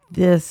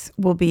This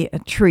will be a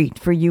treat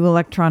for you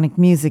electronic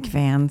music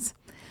fans.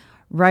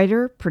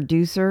 Writer,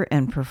 producer,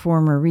 and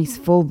performer Rhys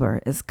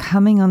Fulber is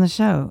coming on the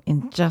show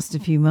in just a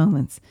few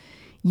moments.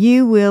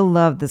 You will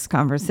love this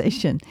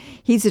conversation.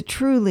 He's a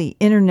truly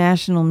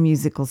international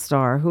musical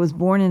star who was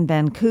born in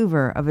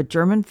Vancouver of a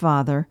German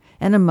father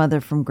and a mother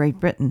from Great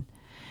Britain.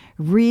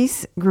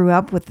 Rhys grew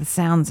up with the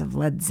sounds of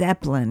Led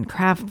Zeppelin,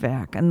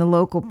 Kraftwerk, and the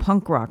local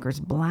punk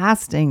rockers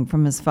blasting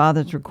from his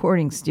father's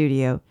recording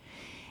studio.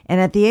 And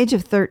at the age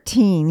of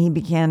 13, he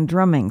began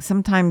drumming,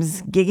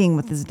 sometimes gigging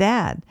with his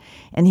dad,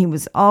 and he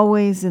was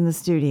always in the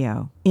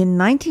studio. In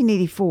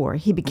 1984,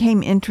 he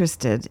became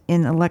interested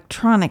in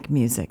electronic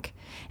music,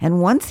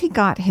 and once he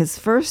got his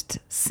first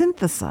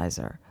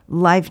synthesizer,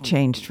 life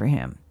changed for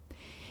him.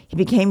 He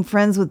became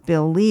friends with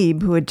Bill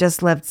Leeb, who had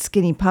just left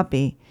Skinny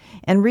Puppy,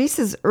 and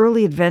Rhys's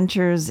early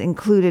adventures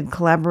included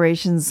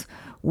collaborations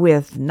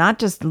with not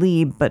just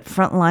Leeb, but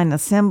Frontline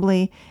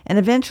Assembly, and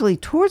eventually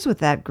tours with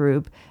that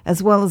group,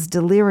 as well as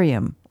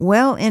Delirium,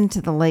 well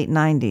into the late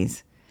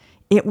 90s.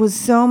 It was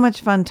so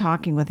much fun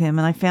talking with him,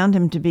 and I found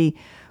him to be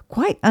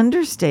quite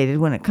understated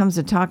when it comes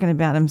to talking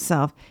about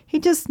himself. He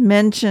just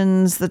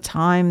mentions the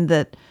time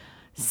that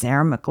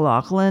Sarah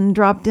McLachlan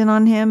dropped in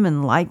on him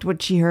and liked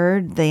what she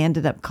heard. They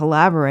ended up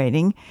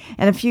collaborating,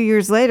 and a few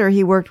years later,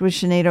 he worked with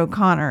Sinead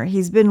O'Connor.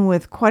 He's been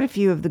with quite a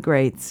few of the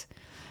greats.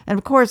 And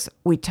of course,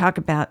 we talk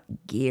about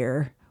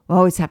gear. We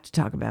always have to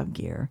talk about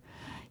gear.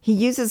 He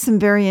uses some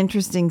very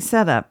interesting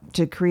setup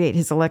to create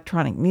his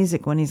electronic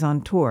music when he's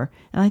on tour,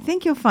 and I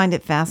think you'll find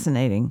it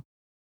fascinating.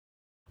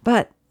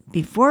 But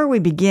before we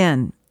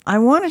begin, I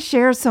want to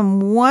share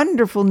some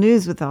wonderful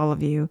news with all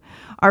of you.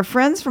 Our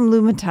friends from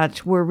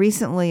LumaTouch were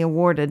recently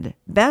awarded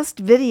Best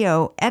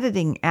Video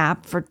Editing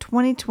App for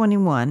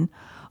 2021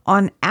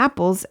 on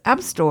Apple's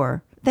App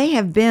Store. They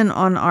have been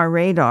on our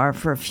radar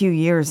for a few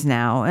years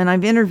now, and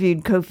I've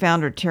interviewed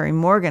co-founder Terry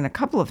Morgan a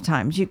couple of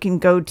times. You can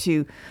go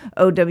to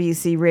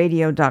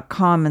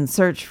owcradio.com and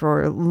search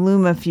for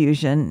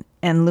LumaFusion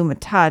and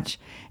LumaTouch,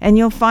 and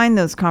you'll find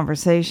those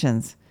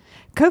conversations.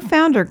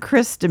 Co-founder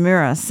Chris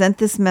DeMura sent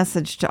this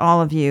message to all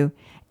of you,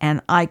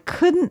 and I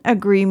couldn't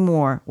agree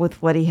more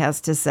with what he has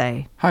to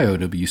say. Hi,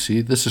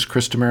 OWC. This is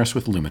Chris DeMaris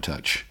with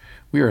LumaTouch.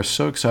 We are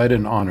so excited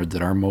and honored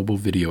that our mobile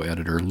video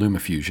editor,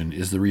 LumaFusion,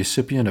 is the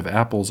recipient of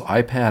Apple's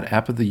iPad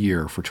App of the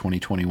Year for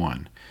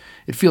 2021.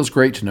 It feels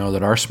great to know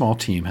that our small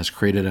team has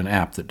created an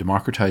app that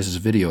democratizes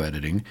video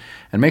editing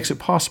and makes it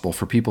possible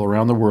for people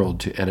around the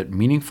world to edit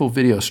meaningful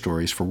video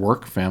stories for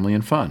work, family,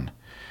 and fun,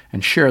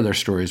 and share their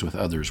stories with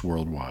others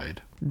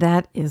worldwide.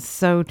 That is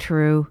so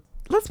true.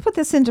 Let's put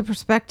this into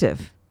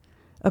perspective.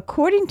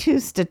 According to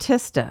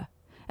Statista,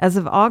 as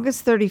of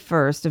August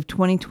 31st of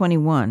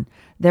 2021,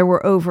 there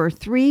were over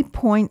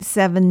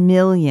 3.7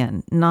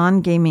 million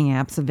non-gaming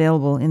apps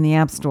available in the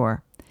App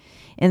Store.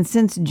 And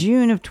since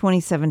June of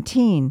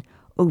 2017,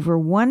 over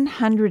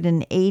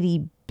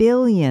 180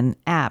 billion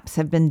apps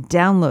have been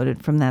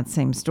downloaded from that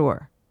same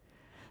store.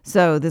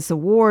 So this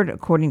award,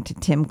 according to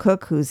Tim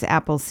Cook, who's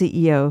Apple's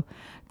CEO,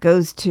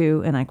 goes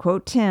to, and I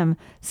quote Tim,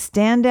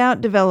 standout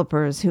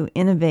developers who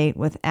innovate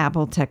with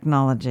Apple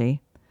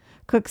technology.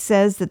 Cook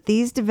says that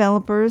these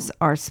developers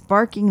are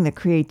sparking the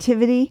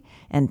creativity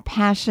and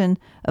passion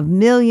of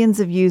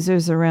millions of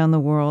users around the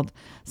world.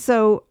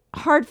 So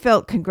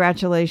heartfelt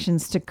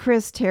congratulations to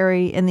Chris,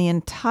 Terry, and the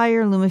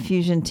entire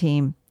LumaFusion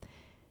team.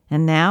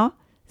 And now,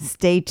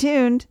 stay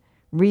tuned.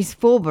 Rhys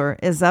Fulber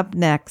is up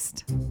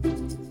next.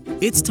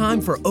 It's time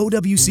for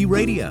OWC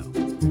Radio.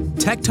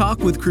 Tech Talk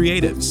with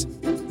Creatives.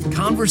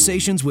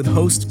 Conversations with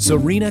host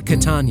Serena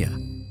Catania.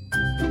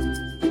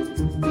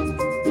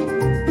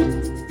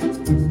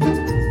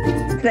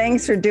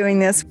 Thanks for doing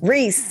this.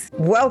 Rhys,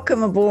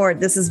 welcome aboard.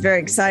 This is very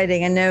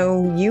exciting. I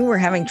know you were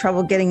having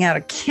trouble getting out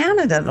of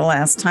Canada the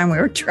last time we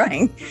were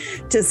trying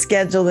to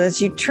schedule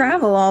this. You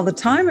travel all the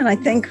time, and I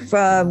think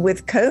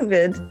with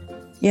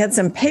COVID, you had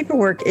some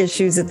paperwork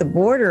issues at the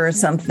border or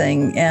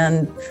something,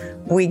 and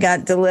we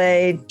got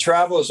delayed.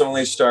 Travel has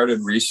only started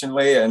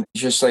recently, and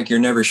just like you're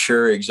never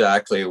sure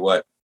exactly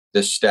what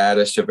the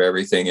status of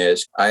everything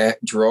is. I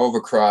drove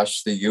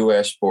across the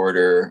U.S.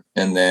 border,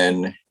 and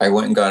then I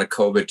went and got a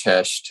COVID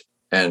test.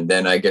 And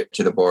then I get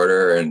to the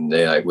border and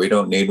they're like, we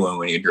don't need one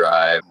when you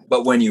drive.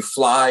 But when you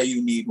fly,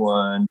 you need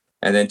one.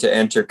 And then to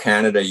enter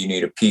Canada, you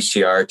need a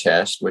PCR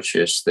test, which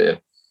is the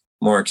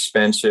more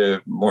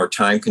expensive, more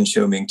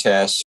time-consuming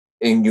test.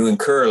 And you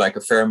incur like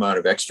a fair amount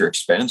of extra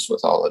expense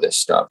with all of this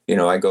stuff. You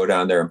know, I go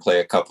down there and play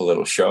a couple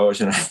little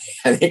shows, and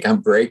I think I'm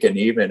breaking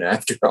even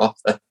after all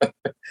that.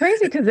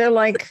 Crazy, because they're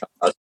like...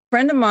 A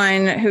friend of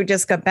mine who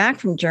just got back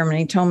from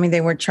Germany told me they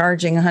were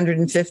charging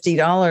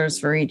 $150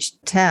 for each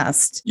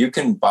test. You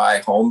can buy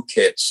home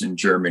kits in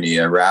Germany,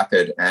 a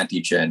rapid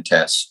antigen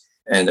test,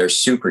 and they're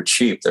super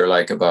cheap. They're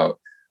like about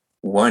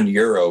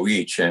 €1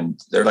 each, and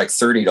they're like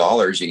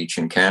 $30 each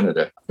in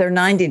Canada. They're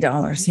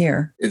 $90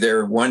 here.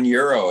 They're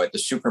 €1 at the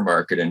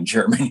supermarket in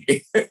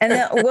Germany.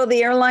 And will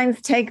the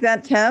airlines take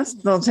that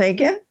test? They'll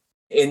take it?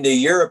 In the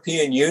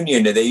European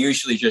Union, they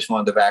usually just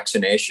want the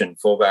vaccination,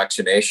 full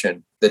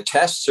vaccination. The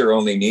tests are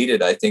only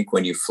needed, I think,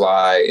 when you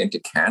fly into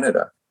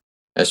Canada,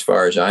 as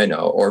far as I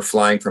know, or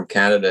flying from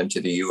Canada into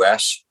the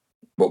US.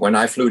 But when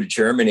I flew to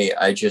Germany,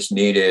 I just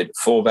needed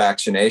full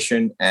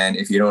vaccination. And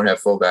if you don't have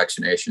full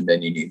vaccination,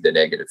 then you need the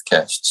negative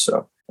test.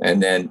 So,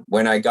 and then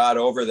when I got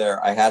over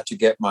there, I had to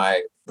get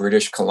my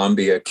British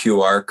Columbia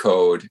QR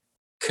code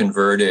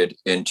converted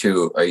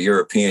into a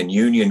European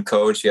Union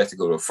code. So you have to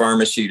go to a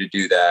pharmacy to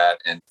do that.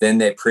 And then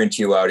they print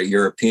you out a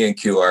European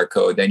QR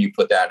code. Then you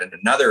put that in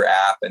another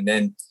app, and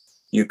then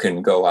you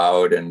can go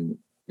out and,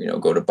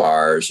 go to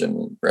bars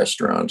and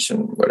restaurants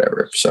and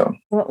whatever. So,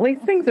 well, at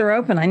least things are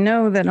open. I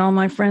know that all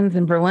my friends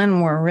in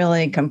Berlin were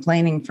really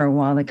complaining for a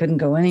while. They couldn't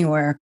go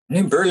anywhere.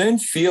 In Berlin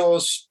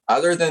feels,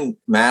 other than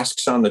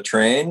masks on the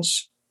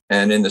trains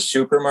and in the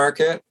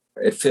supermarket,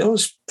 it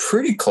feels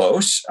pretty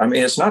close. I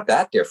mean, it's not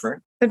that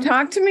different. So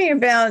talk to me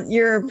about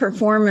your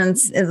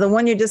performance. The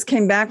one you just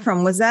came back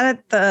from, was that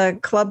at the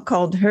club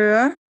called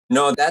Höhe?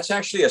 No, that's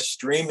actually a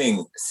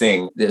streaming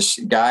thing. This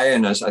guy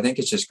and I think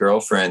it's his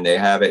girlfriend, they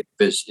have it.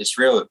 It's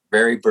real,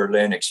 very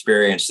Berlin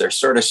experience. They're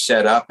sort of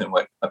set up in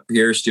what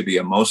appears to be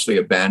a mostly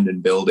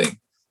abandoned building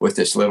with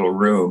this little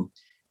room.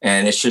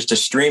 And it's just a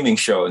streaming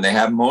show. And they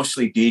have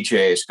mostly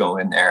DJs go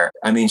in there.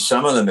 I mean,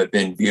 some of them have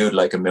been viewed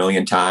like 1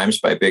 million times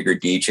by bigger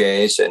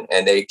DJs.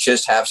 And they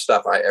just have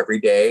stuff every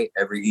day,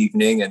 every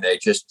evening. And they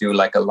just do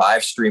like a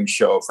live stream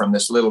show from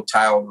this little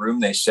tiled room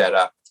they set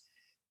up.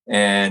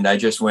 And I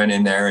just went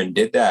in there and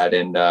did that.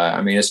 And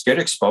I mean, it's good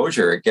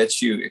exposure. It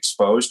gets you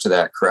exposed to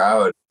that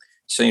crowd.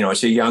 So,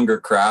 it's a younger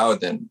crowd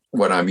than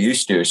what I'm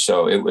used to.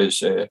 So it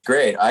was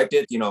great. I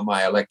did,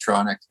 my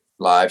electronic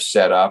live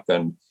setup,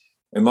 and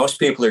most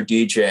people are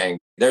DJing.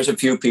 There's a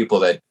few people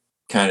that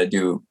kind of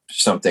do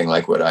something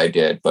like what I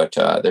did, but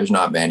there's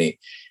not many.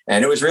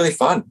 And it was really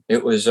fun.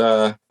 It was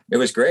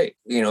great.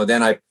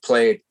 Then I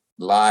played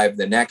live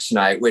the next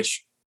night,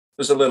 which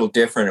was a little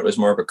different. It was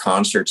more of a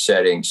concert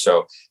setting.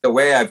 So the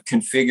way I've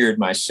configured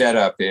my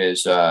setup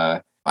is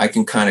I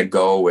can kind of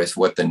go with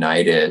what the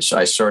night is.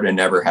 I sort of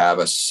never have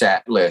a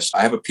set list.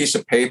 I have a piece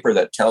of paper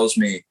that tells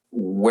me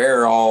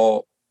where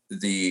all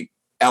the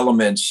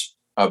elements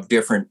of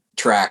different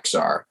tracks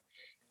are.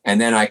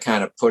 And then I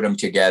kind of put them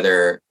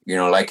together,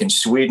 like in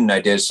Sweden, I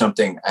did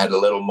something, had a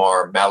little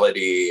more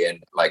melody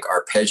and like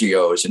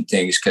arpeggios and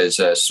things, because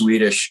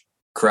Swedish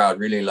crowd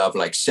really love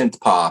like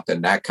synth pop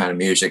and that kind of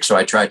music. So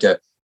I tried to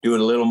do it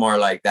a little more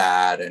like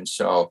that. And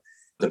so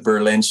the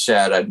Berlin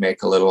set, I'd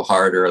make a little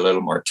harder, a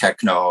little more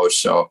techno.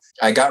 So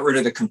I got rid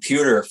of the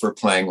computer for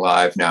playing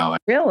live now.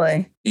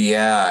 Really?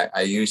 Yeah,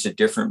 I use a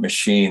different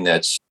machine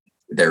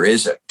there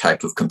is a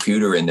type of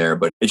computer in there,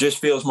 but it just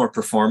feels more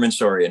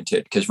performance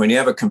oriented, because when you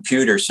have a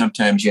computer,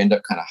 sometimes you end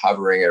up kind of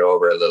hovering it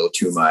over a little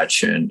too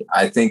much. And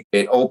I think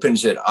it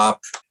opens it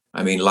up.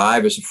 I mean,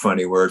 live is a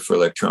funny word for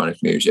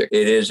electronic music.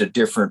 It is a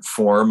different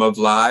form of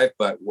live,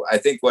 but I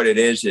think what it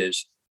is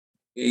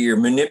you're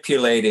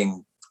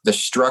manipulating the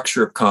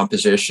structure of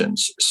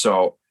compositions.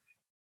 So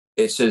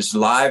it's as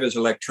live as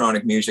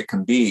electronic music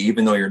can be,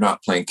 even though you're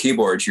not playing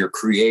keyboards, you're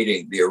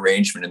creating the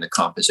arrangement and the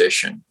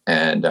composition.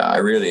 And I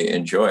really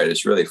enjoy it.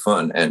 It's really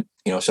fun. And,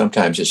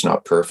 sometimes it's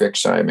not perfect.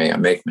 So I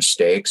make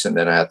mistakes, and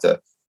then I have to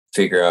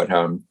figure out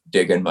how I'm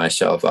digging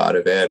myself out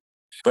of it.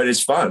 But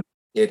it's fun.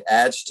 It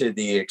adds to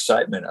the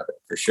excitement of it,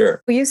 for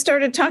sure. Well, you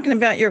started talking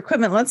about your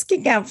equipment. Let's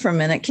geek out for a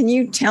minute. Can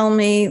you tell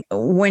me,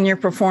 when you're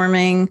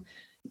performing,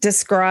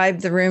 describe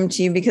the room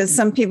to you? Because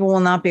some people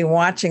will not be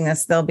watching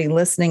this. They'll be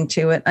listening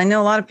to it. I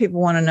know a lot of people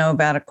want to know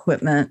about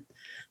equipment.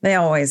 They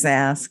always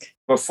ask.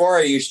 Before,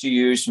 I used to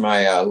use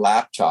my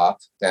laptop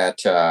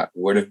that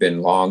would have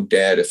been long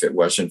dead if it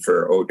wasn't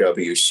for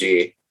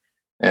OWC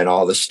and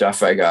all the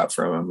stuff I got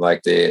from them,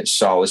 like the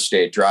solid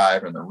state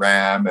drive and the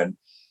RAM. And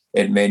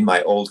it made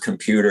my old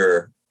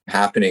computer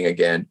happening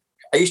again.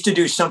 I used to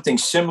do something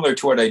similar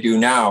to what I do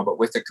now, but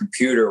with a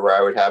computer, where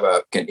I would have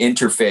an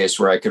interface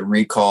where I could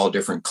recall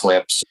different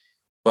clips.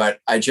 But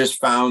I just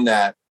found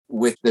that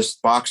with this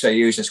box I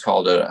use, it's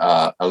called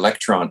a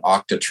Electron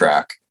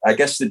Octatrack. I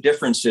guess the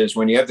difference is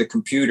when you have the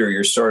computer,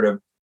 you're sort of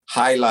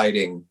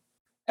highlighting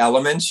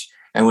elements.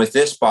 And with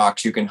this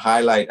box, you can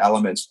highlight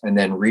elements and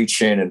then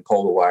reach in and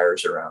pull the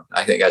wires around.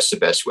 I think that's the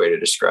best way to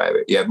describe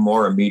it. You have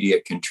more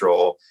immediate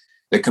control.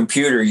 The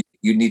computer,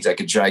 you need like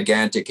a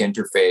gigantic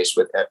interface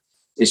with it.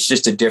 It's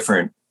just a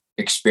different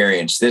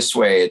experience. This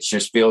way, it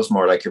just feels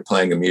more like you're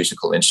playing a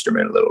musical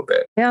instrument a little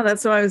bit. Yeah,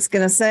 that's what I was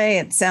going to say.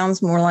 It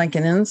sounds more like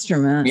an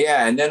instrument.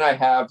 Yeah, and then I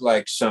have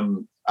like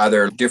some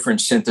other different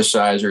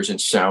synthesizers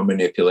and sound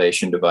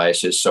manipulation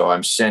devices. So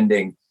I'm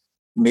sending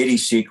MIDI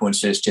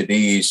sequences to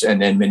these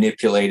and then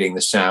manipulating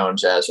the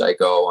sounds as I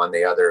go on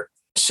the other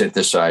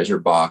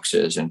synthesizer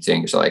boxes and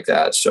things like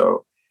that.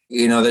 So,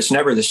 that's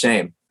never the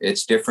same.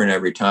 It's different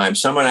every time.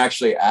 Someone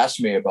actually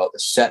asked me about the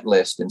set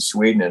list in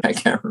Sweden, and I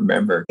can't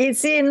remember.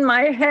 It's in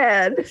my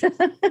head.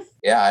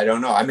 Yeah, I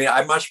don't know. I mean,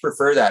 I much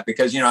prefer that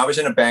because, I was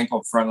in a band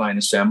called Frontline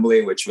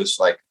Assembly, which was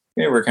like,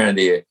 we're kind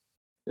of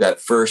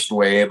that first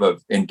wave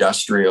of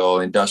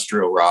industrial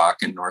rock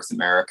in North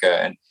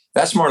America. And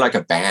That's more like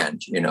a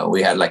band.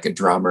 We had like a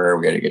drummer,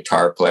 we had a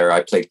guitar player.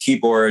 I played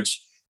keyboards.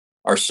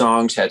 Our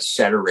songs had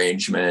set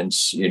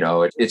arrangements.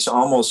 It's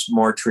almost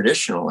more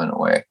traditional in a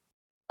way.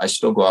 I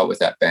still go out with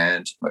that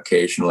band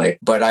occasionally,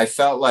 but I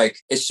felt like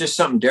it's just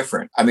something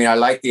different. I mean, I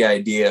like the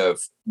idea of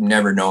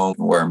never knowing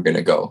where I'm going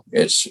to go.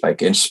 It's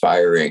like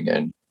inspiring.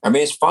 And I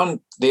mean, it's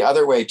fun the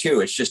other way too.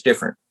 It's just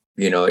different.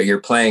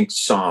 You're playing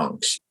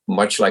songs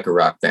much like a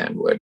rock band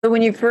would. So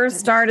when you first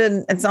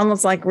started, it's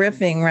almost like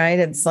riffing, right?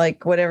 It's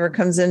like whatever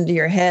comes into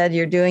your head,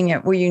 you're doing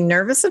it. Were you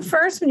nervous at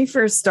first when you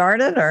first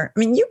started? Or, I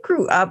mean, you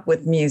grew up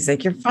with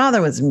music. Your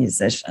father was a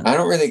musician. I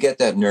don't really get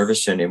that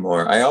nervous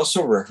anymore. I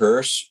also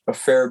rehearse a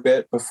fair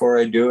bit before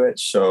I do it.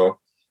 So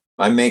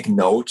I make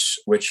notes,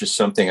 which is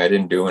something I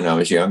didn't do when I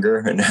was younger.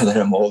 And now that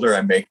I'm older,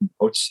 I make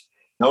notes.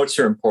 Notes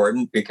are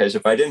important because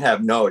if I didn't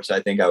have notes,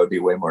 I think I would be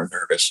way more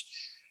nervous.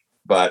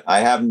 But I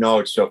have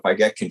notes, so if I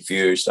get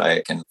confused,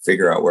 I can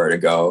figure out where to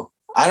go.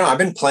 I don't know. I've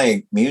been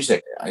playing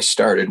music. I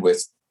started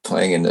with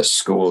playing in the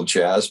school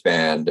jazz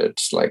band.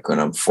 It's like when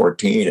I'm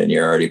 14 and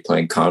you're already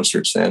playing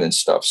concerts then and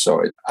stuff.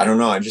 So I don't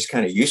know. I'm just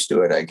kind of used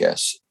to it, I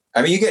guess.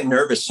 I mean, you get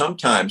nervous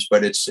sometimes,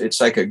 but it's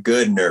like a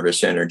good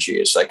nervous energy.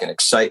 It's like an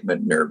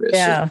excitement nervous.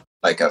 Yeah. It's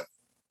like a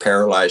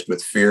paralyzed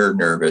with fear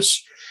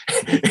nervous.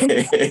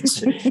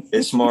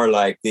 It's more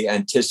like the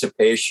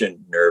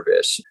anticipation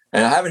nervous.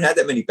 And I haven't had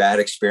that many bad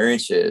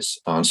experiences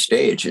on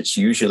stage. It's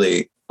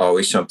usually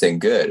always something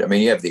good. I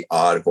mean, you have the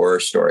odd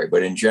horror story,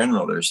 but in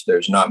general,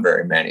 there's not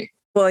very many.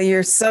 Well,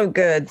 you're so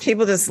good.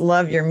 People just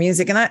love your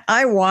music. And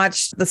I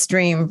watched the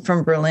stream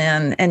from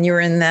Berlin, and you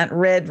were in that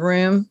red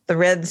room, the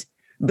red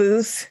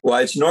booth. Well,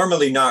 it's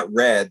normally not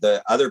red.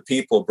 The other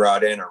people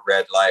brought in a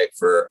red light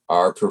for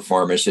our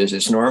performances.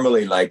 It's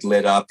normally like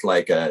lit up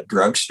like a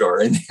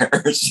drugstore in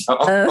there. So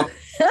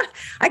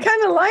I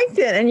kind of liked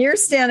it. And you're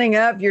standing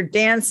up, you're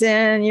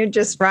dancing, you're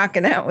just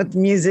rocking out with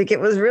music. It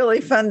was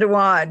really fun to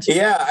watch.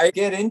 Yeah, I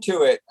get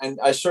into it and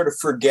I sort of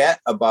forget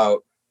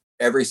about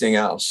everything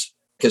else.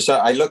 Because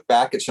I look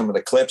back at some of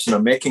the clips and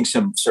I'm making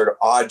some sort of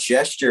odd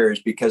gestures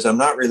because I'm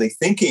not really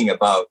thinking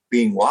about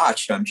being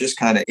watched. I'm just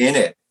kind of in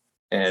it.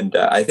 And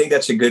I think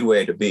that's a good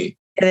way to be.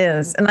 It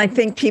is. And I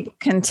think people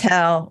can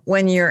tell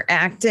when you're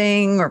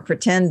acting or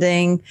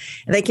pretending.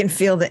 They can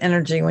feel the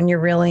energy when you're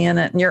really in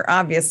it. And you're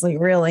obviously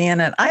really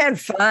in it. I had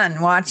fun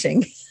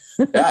watching.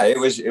 Yeah, it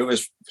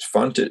was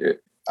fun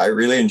I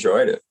really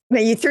enjoyed it.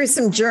 But you threw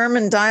some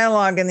German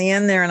dialogue in the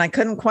end there, and I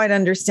couldn't quite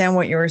understand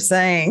what you were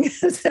saying.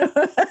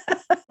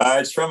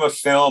 It's from a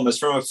film. It's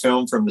from a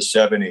film from the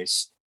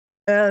 70s.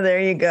 Oh, there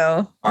you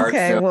go. Art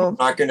film. Well,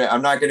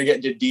 I'm not gonna get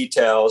into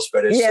details,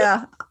 but it's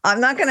I'm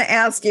not gonna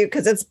ask you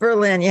because it's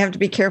Berlin. You have to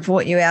be careful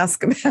what you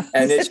ask about.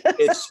 And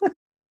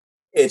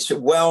it's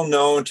well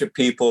known to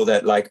people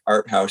that like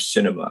art house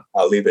cinema.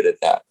 I'll leave it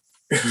at that.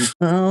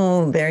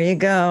 Oh, there you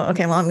go.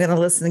 Okay, well, I'm gonna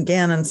listen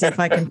again and see if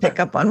I can pick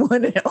up on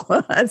what it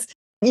was.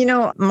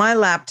 My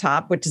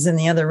laptop, which is in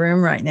the other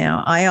room right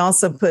now, I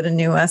also put a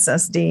new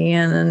SSD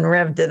in and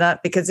revved it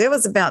up because it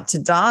was about to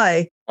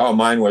die. Oh,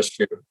 mine was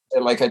too.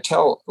 Like I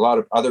tell a lot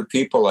of other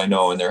people I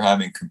know, and they're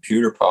having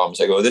computer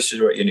problems, I go, this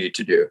is what you need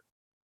to do.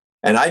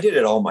 And I did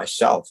it all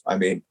myself. I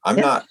mean, I'm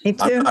not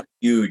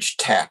huge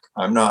tech.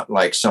 I'm not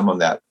like someone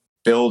that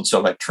builds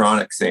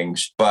electronic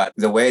things, but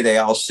the way they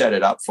all set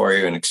it up for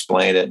you and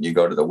explain it, and you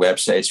go to the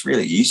website, it's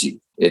really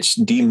easy. It's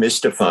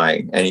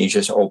demystifying, and you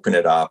just open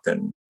it up.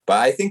 But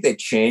I think they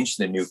changed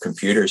the new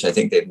computers. I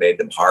think they've made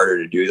them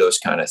harder to do those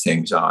kind of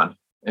things on.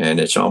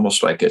 And it's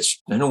almost like I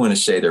don't want to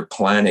say they're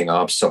planning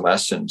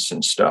obsolescence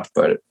and stuff,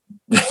 but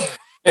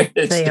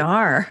they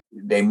are.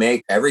 They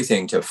make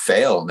everything to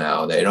fail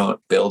now. They don't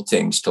build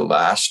things to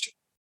last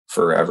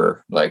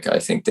forever like I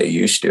think they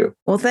used to.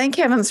 Well, thank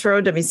heavens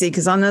for OWC,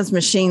 because on those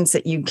machines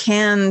that you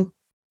can,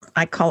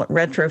 I call it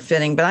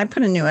retrofitting, but I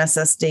put a new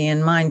SSD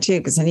in mine too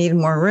because I needed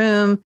more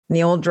room.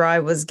 The old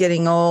drive was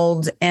getting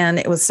old and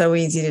it was so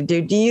easy to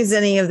do. Do you use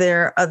any of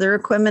their other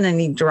equipment,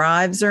 any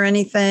drives or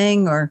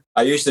anything? Or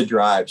I use the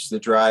drives. The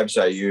drives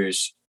I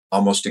use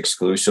almost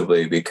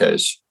exclusively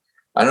because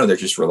I know they're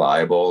just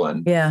reliable.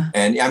 And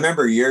I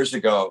remember years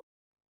ago,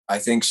 I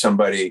think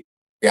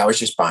I was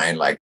just buying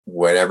like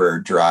whatever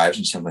drives,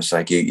 and someone's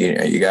like,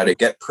 you got to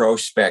get pro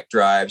spec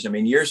drives. I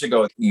mean, years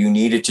ago, you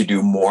needed to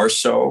do more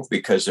so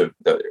because of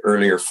the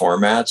earlier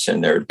formats,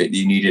 and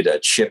you needed a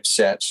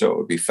chipset so it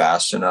would be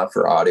fast enough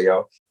for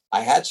audio.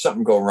 I had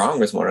something go wrong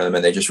with one of them,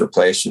 and they just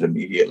replaced it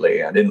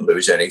immediately. I didn't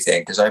lose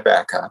anything because I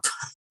back up.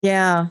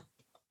 Yeah.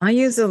 I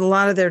use a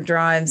lot of their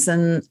drives,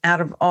 and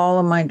out of all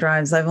of my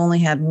drives, I've only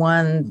had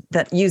one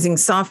that using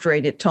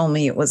SoftRate, it told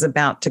me it was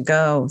about to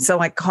go. So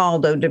I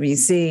called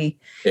OWC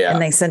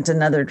and they sent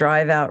another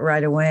drive out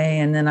right away,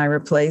 and then I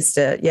replaced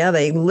it. Yeah,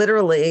 they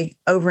literally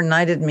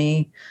overnighted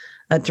me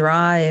a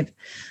drive.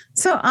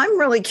 So I'm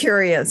really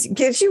curious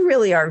because you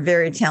really are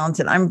very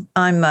talented.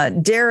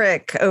 I'm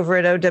Derek over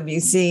at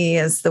OWC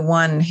is the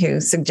one who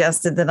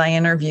suggested that I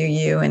interview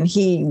you, and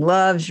he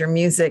loves your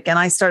music, and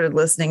I started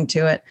listening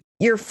to it.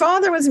 Your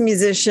father was a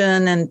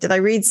musician, and did I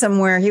read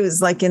somewhere he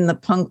was like in the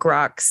punk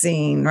rock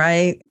scene,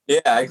 right?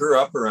 Yeah, I grew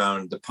up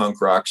around the punk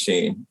rock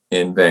scene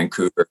in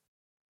Vancouver.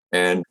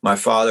 And my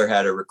father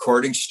had a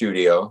recording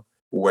studio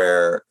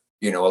where,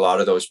 a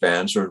lot of those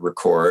bands would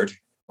record.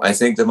 I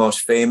think the most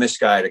famous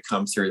guy to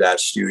come through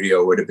that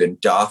studio would have been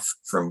Duff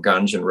from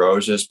Guns N'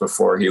 Roses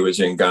before he was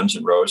in Guns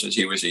N' Roses.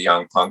 He was a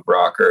young punk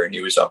rocker and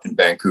he was up in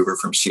Vancouver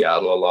from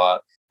Seattle a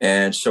lot.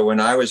 And so when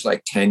I was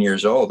like 10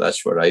 years old,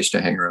 that's what I used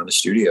to hang around the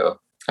studio.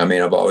 I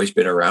mean, I've always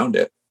been around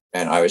it.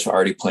 And I was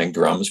already playing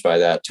drums by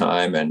that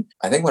time. And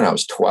I think when I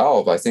was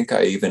 12, I think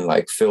I even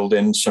filled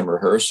in some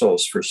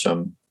rehearsals for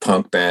some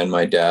punk band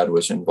my dad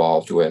was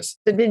involved with.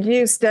 So did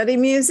you study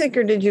music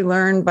or did you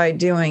learn by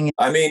doing it?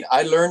 I mean,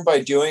 I learned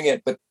by doing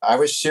it, but I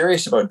was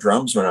serious about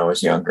drums when I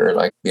was younger.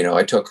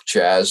 I took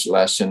jazz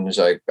lessons.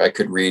 I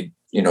could read,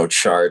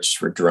 charts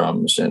for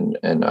drums and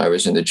I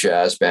was in the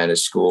jazz band at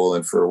school.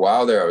 And for a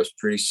while there, I was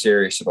pretty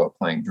serious about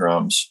playing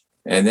drums.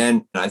 And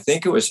then I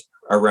think it was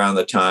around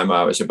the time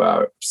I was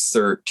about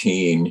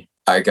 13,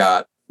 I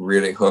got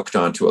really hooked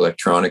onto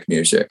electronic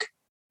music.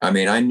 I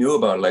mean, I knew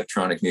about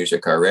electronic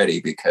music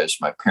already because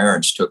my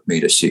parents took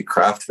me to see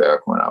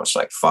Kraftwerk when I was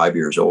like 5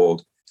 years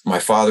old. My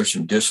father's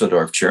from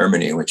Düsseldorf,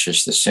 Germany, which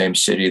is the same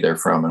city they're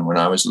from. And when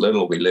I was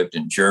little, we lived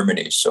in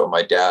Germany. So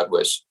my dad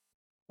was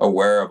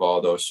aware of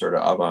all those sort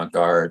of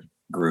avant-garde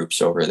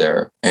groups over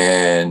there.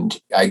 And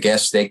I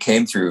guess they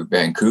came through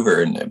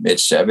Vancouver in the mid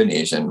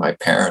 70s and my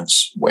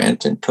parents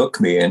went and took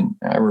me and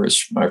that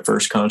was my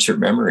first concert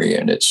memory.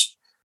 And it's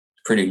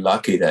pretty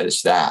lucky that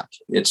it's that.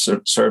 It's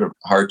sort of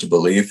hard to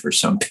believe for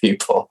some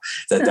people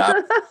that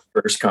that's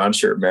the first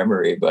concert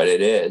memory, but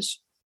it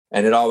is.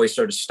 And it always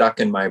sort of stuck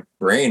in my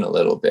brain a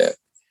little bit.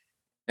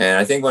 And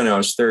I think when I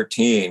was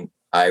 13,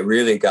 I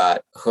really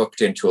got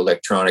hooked into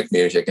electronic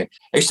music. And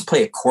I used to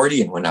play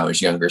accordion when I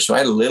was younger. So I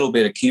had a little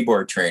bit of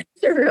keyboard training.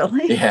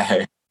 Really?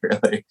 Yeah,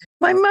 really.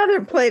 My mother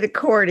played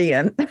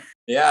accordion.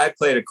 Yeah, I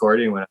played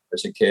accordion when I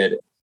was a kid.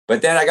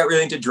 But then I got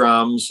really into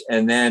drums.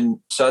 And then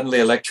suddenly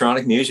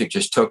electronic music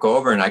just took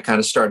over. And I kind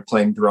of started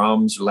playing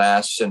drums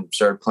less and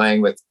started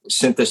playing with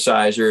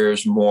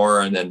synthesizers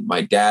more. And then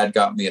my dad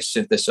got me a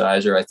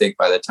synthesizer, I think,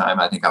 by the time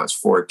I was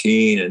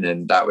 14. And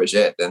then that was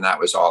it. And that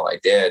was all I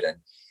did.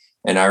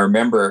 And I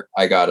remember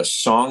I got a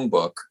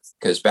songbook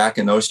because back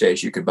in those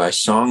days, you could buy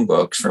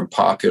songbooks from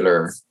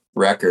Popular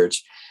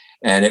Records.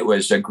 And it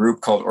was a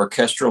group called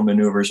Orchestral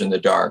Maneuvers in the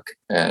Dark.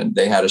 And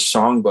they had a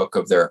songbook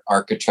of their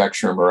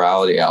Architecture and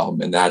Morality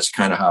album. And that's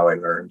kind of how I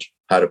learned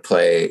how to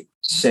play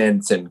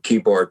synth and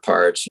keyboard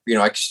parts.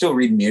 I could still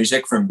read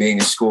music from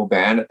being a school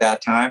band at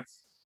that time.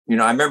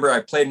 I remember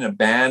I played in a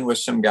band with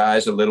some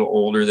guys a little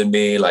older than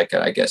me,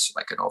 I guess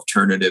an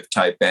alternative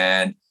type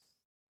band.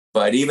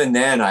 But even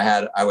then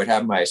I would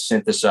have my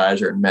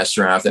synthesizer and mess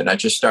around with it. And I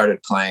just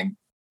started playing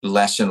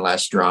less and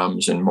less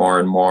drums and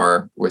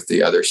more with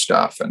the other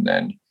stuff. And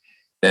then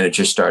it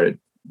just started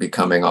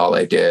becoming all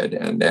I did.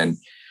 And then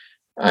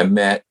I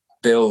met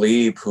Bill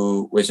Lieb,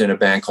 who was in a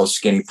band called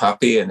Skinny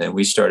Puppy. And then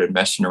we started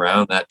messing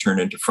around. That turned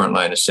into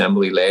Frontline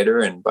Assembly later.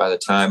 And by the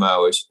time I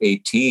was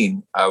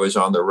 18, I was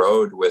on the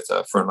road with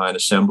Frontline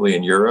Assembly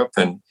in Europe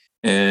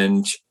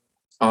and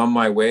on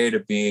my way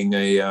to being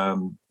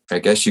I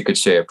guess you could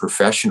say a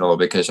professional,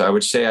 because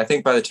I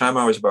think by the time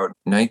I was about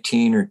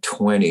 19 or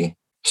 20,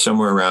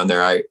 somewhere around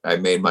there, I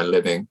made my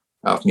living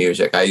off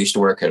music. I used to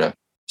work at a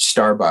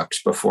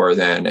Starbucks before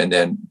then and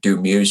then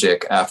do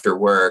music after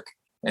work.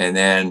 And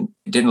then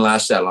it didn't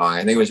last that long.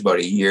 I think it was about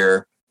a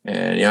year.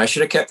 And, I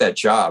should have kept that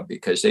job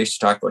because they used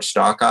to talk about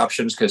stock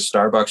options because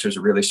Starbucks was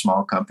a really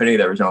small company.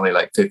 There was only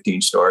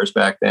 15 stores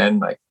back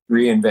then,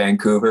 3 in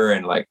Vancouver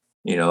and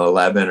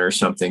 11 or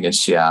something in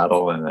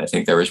Seattle. And I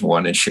think there was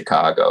 1 in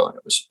Chicago. And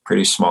it was a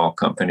pretty small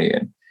company.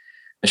 And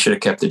I should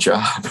have kept the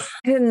job.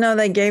 I didn't know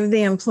they gave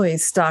the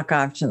employees stock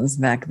options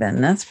back then.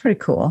 That's pretty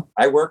cool.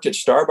 I worked at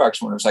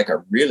Starbucks when it was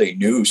a really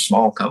new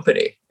small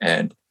company.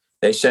 And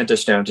they sent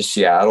us down to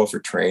Seattle for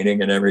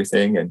training and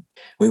everything. And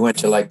we went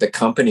to the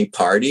company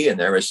party and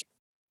there was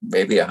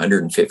maybe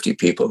 150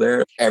 people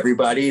there.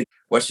 Everybody,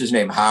 what's his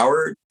name?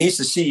 Howard. He's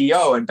the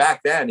CEO. And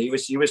back then he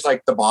was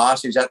like the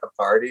boss. He was at the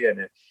party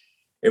and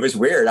it was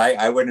weird.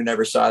 I would have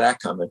never saw that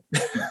coming.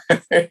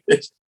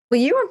 Well,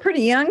 you were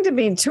pretty young to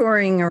be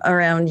touring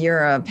around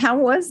Europe. How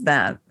was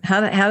that? How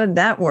did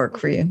that work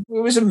for you?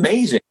 It was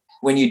amazing.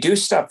 When you do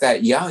stuff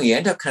that young, you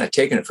end up kind of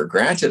taking it for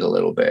granted a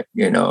little bit,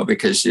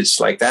 because it's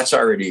that's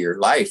already your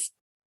life.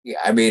 Yeah,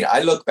 I mean,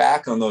 I look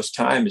back on those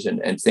times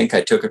and think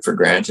I took it for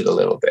granted a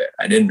little bit.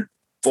 I didn't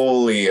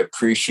fully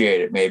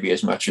appreciate it maybe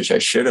as much as I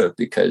should have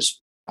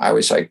because I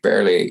was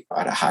barely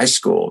out of high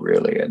school,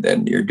 really. And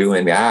then you're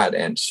doing that.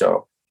 And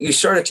so you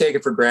sort of take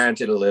it for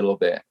granted a little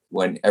bit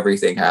when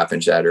everything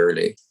happens that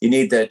early. You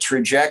need the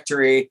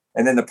trajectory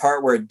and then the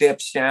part where it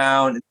dips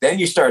down. Then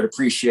you start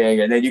appreciating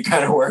it and then you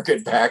kind of work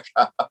it back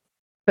up.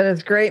 But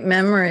it's great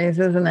memories,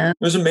 isn't it? It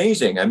was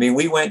amazing. I mean,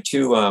 we went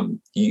to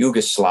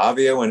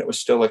Yugoslavia when it was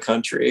still a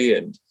country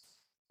and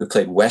we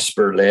played West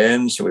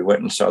Berlin. So we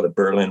went and saw the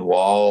Berlin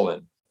Wall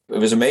and it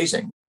was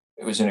amazing.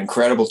 It was an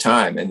incredible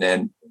time. And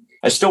then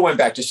I still went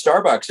back to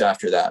Starbucks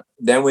after that.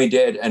 Then we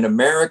did an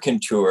American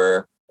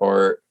tour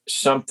or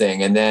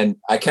something. And then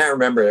I can't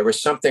remember. There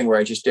was something where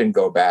I just didn't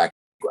go back.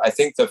 I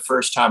think the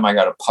first time I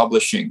got a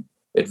publishing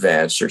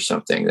advance or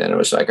something, then it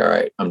was like, all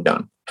right, I'm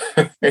done.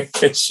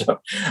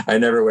 So I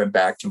never went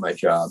back to my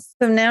job.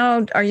 So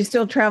now are you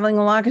still traveling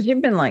a lot? Because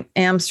you've been like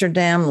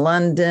Amsterdam,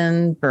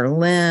 London,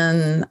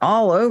 Berlin,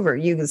 all over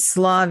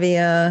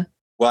Yugoslavia.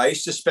 Well, I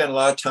used to spend a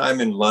lot of time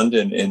in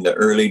London in the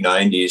early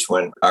 90s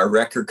when our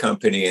record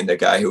company and the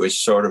guy who was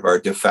sort of our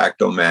de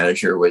facto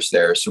manager was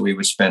there. So we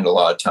would spend a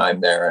lot of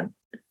time there. And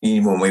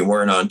even when we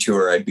weren't on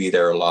tour, I'd be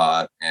there a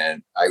lot.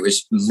 And I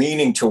was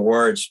leaning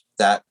towards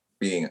that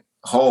being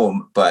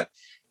home, but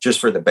just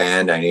for the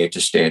band, I needed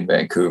to stay in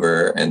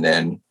Vancouver. And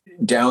then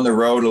down the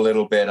road a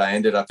little bit, I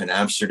ended up in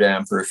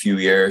Amsterdam for a few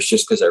years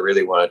just because I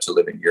really wanted to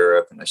live in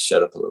Europe. And I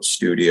set up a little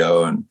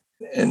studio.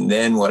 And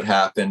then what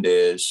happened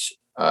is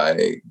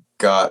I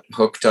got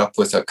hooked up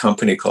with a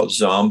company called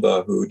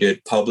Zomba who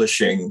did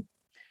publishing.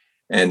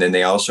 And then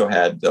they also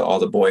had all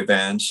the boy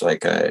bands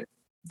like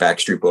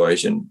Backstreet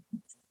Boys and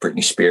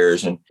Britney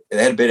Spears. And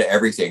they had a bit of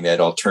everything. They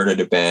had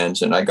alternative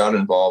bands. And I got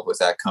involved with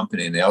that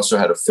company. And they also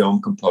had a film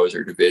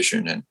composer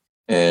division.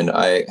 And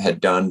I had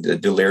done the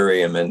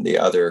Delirium and the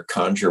other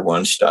Conjure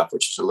One stuff,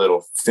 which is a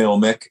little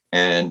filmic.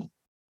 And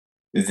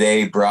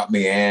they brought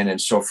me in.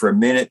 And so for a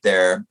minute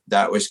there,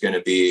 that was going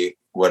to be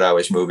what I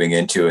was moving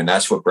into. And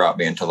that's what brought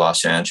me into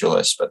Los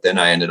Angeles. But then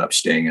I ended up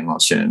staying in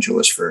Los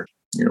Angeles for,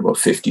 about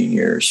 15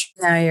 years.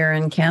 Now you're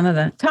in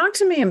Canada. Talk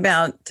to me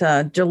about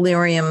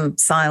Delirium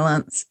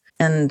Silence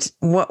and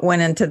what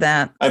went into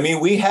that. I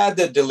mean, we had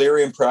the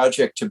Delirium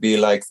project to be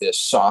like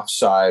this soft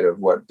side of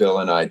what Bill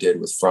and I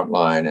did with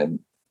Frontline.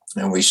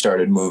 And we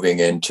started moving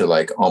into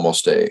like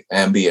almost a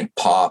ambient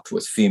pop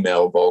with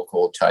female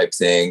vocal type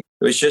thing.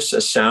 It was just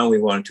a sound we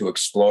wanted to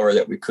explore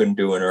that we couldn't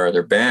do in our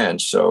other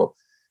bands. So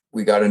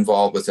we got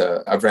involved with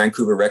a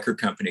Vancouver record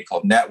company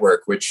called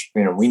Network, which,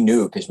 we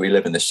knew because we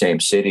live in the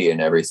same city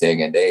and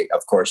everything. And they,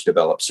 of course,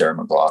 developed Sarah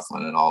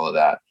McLachlan and all of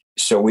that.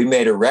 So we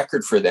made a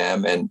record for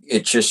them and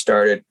it just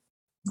started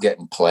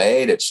getting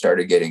played. It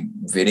started getting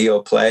video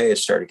play. It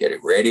started getting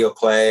radio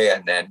play.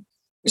 And then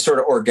it sort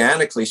of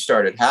organically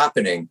started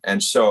happening.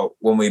 And so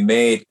when we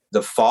made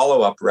the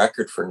follow-up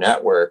record for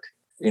Network,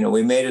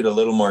 we made it a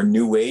little more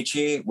new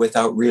agey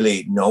without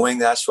really knowing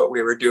that's what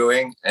we were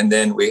doing. And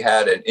then we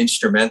had an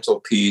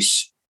instrumental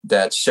piece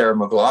that Sarah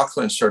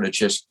McLachlan sort of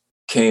just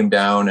came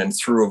down and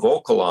threw a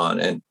vocal on.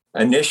 And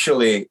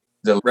initially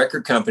the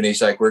record company's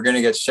like, we're going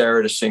to get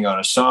Sarah to sing on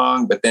a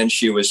song. But then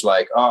she was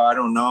like, oh, I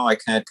don't know. I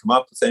can't come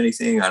up with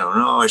anything. I don't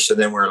know. So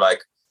then we're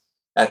like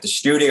at the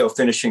studio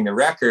finishing the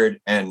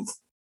record and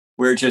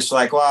we're just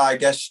like, well, I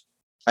guess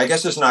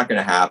it's not going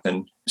to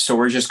happen. So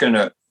we're just going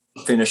to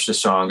finish the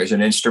song as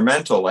an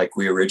instrumental like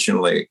we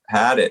originally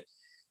had it.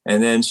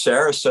 And then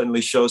Sarah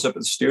suddenly shows up at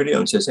the studio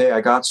and says, hey,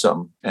 I got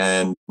some.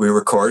 And we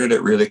recorded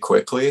it really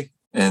quickly.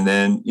 And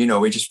then,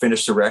 we just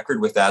finished the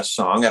record with that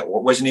song. It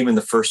wasn't even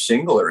the first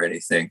single or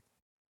anything.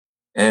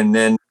 And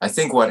then I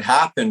think what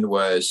happened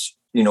was,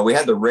 we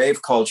had the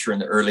rave culture in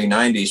the early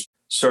 90s.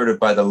 Sort of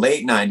by the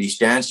late 90s,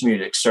 dance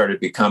music started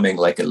becoming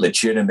like a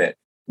legitimate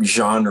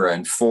genre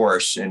and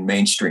force in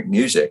mainstream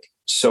music.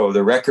 So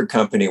the record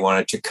company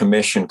wanted to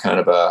commission kind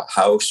of a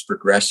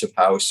progressive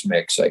house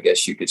mix, I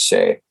guess you could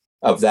say,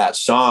 of that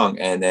song.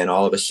 And then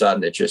all of a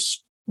sudden it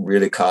just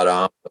really caught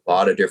on with a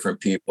lot of different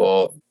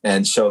people.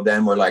 And so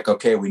then we're like,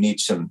 okay, we need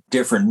some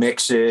different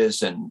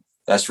mixes. And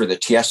that's where the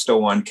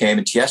Tiesto one came.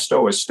 And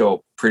Tiesto was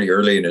still pretty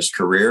early in his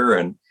career.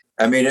 And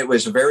I mean, it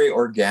was very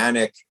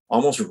organic,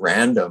 almost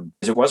random.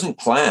 It wasn't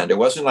planned. It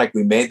wasn't like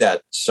we made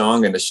that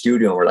song in the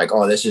studio and we're like,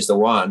 oh, this is the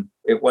one.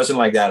 It wasn't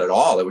like that at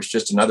all. It was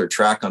just another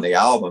track on the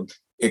album.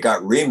 It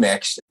got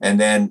remixed and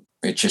then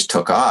it just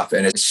took off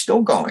and it's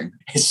still going.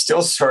 It's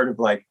still sort of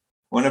like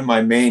one of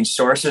my main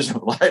sources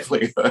of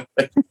livelihood.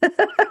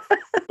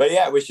 But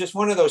yeah, it was just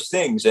one of those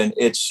things. And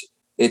it's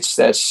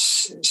that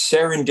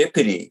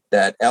serendipity,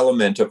 that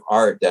element of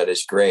art that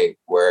is great,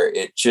 where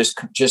it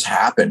just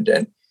happened.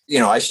 And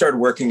I started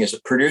working as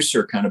a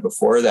producer kind of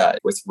before that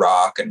with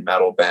rock and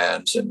metal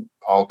bands and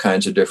all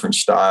kinds of different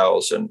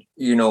styles. And,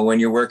 when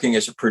you're working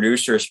as a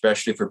producer,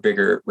 especially for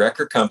bigger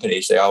record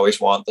companies, they always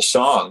want the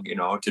song,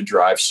 to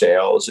drive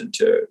sales and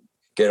to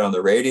get on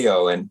the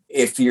radio. And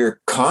if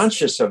you're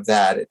conscious of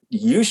that, it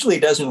usually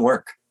doesn't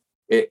work.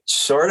 It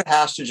sort of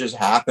has to just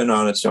happen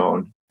on its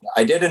own.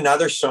 I did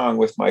another song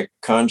with my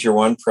Conjure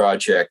One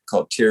project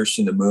called Tears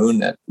from the Moon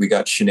that we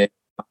got Sinead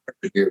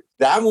to do.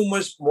 That one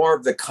was more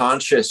of the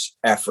conscious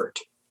effort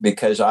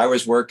because I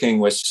was working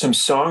with some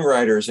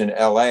songwriters in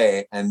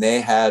LA and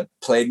they had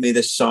played me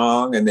this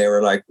song and they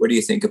were like, what do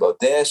you think about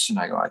this? And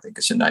I go, I think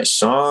it's a nice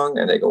song.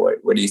 And they go,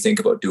 what do you think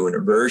about doing a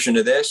version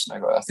of this? And I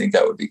go, I think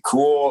that would be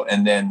cool.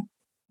 And then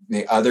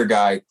the other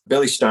guy,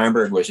 Billy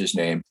Steinberg was his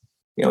name.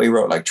 He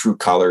wrote like True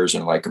Colors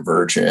and Like a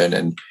Virgin.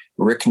 And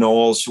Rick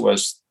Knowles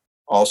was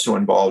also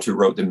involved, who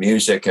wrote the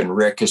music. And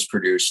Rick has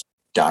produced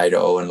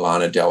Dido and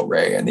Lana Del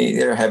Rey. And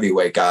they're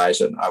heavyweight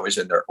guys. And I was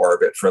in their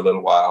orbit for a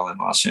little while in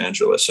Los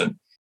Angeles. And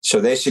So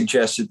they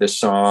suggested the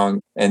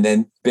song. And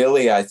then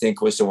Billy, I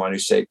think, was the one who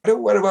said,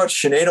 what about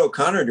Sinead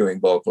O'Connor doing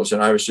vocals?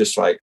 And I was just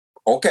like,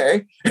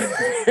 okay.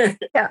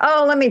 Yeah.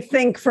 Oh, let me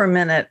think for a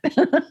minute.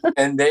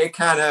 And they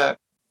kind of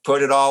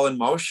put it all in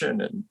motion.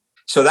 And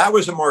so that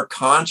was a more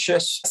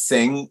conscious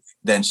thing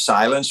than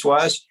Silence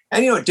was.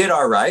 And, it did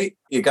all right.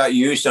 It got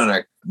used on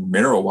a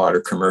mineral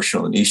water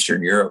commercial in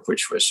Eastern Europe,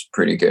 which was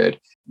pretty good.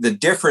 The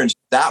difference,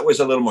 that was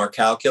a little more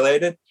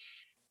calculated.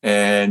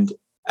 And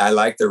I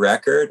like the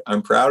record.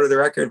 I'm proud of the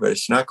record, but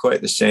it's not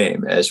quite the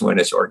same as when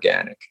it's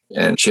organic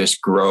and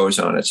just grows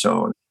on its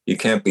own. You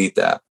can't beat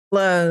that.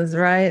 Flows,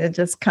 right? It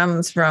just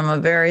comes from a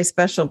very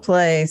special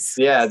place.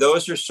 Yeah,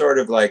 those are sort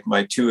of like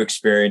my two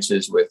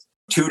experiences with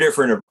two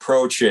different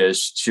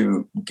approaches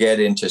to get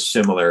into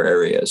similar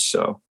areas.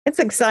 So it's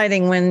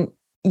exciting when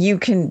you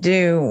can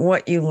do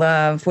what you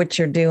love, what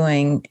you're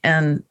doing,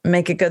 and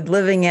make a good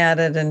living at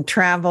it and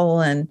travel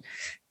and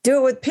do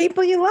it with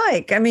people you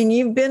like. I mean,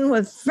 you've been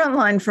with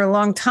Frontline for a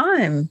long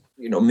time.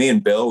 Me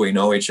and Bill, we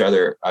know each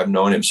other. I've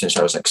known him since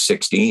I was like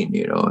 16,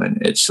 and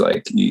it's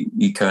like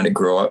you kind of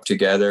grow up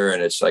together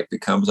and it's like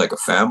becomes like a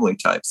family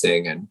type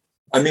thing. And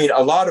I mean,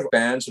 a lot of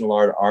bands and a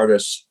lot of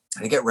artists,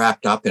 they get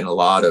wrapped up in a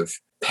lot of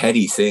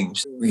petty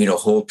things,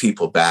 hold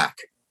people back.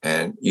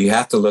 And you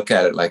have to look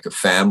at it like a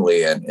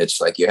family. And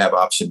it's like you have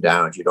ups and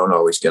downs. You don't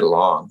always get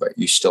along, but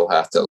you still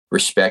have to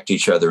respect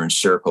each other and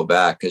circle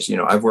back. Because,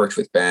 I've worked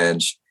with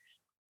bands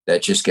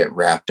that just get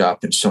wrapped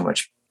up in so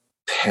much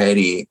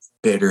petty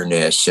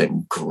bitterness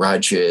and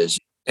grudges.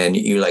 And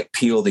you like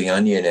peel the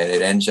onion and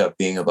it ends up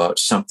being about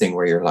something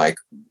where you're like,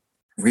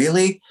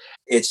 really?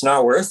 It's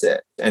not worth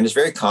it. And it's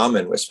very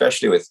common,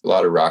 especially with a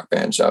lot of rock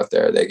bands out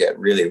there. They get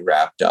really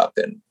wrapped up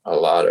in a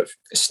lot of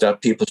stuff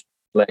people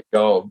let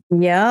go.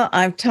 Yeah,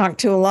 I've talked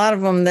to a lot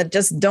of them that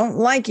just don't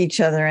like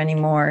each other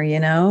anymore.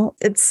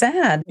 It's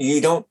sad.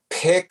 You don't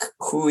pick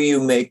who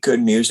you make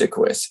good music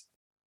with.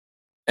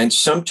 And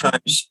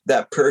sometimes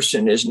that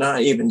person is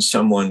not even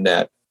someone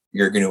that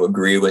you're going to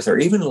agree with or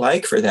even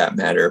like for that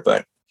matter.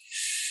 But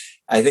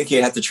I think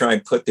you have to try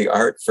and put the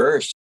art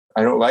first.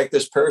 I don't like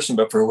this person,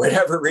 but for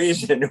whatever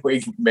reason,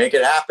 we make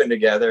it happen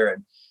together.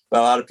 And a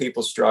lot of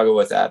people struggle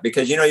with that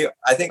because,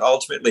 I think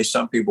ultimately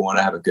some people want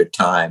to have a good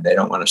time. They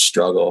don't want to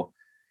struggle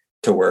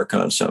to work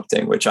on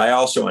something, which I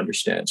also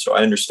understand. So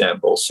I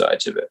understand both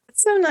sides of it.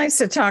 It's so nice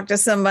to talk to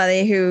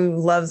somebody who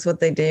loves what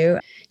they do.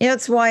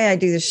 It's why I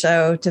do the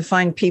show, to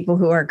find people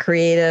who are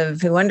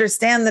creative, who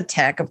understand the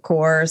tech, of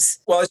course.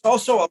 Well, it's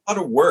also a lot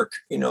of work.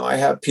 I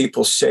have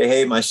people say,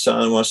 hey, my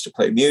son wants to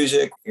play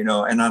music,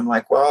 and I'm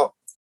like, well,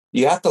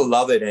 you have to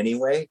love it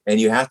anyway, and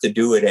you have to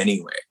do it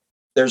anyway.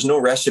 There's no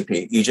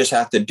recipe. You just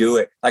have to do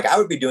it. Like I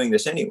would be doing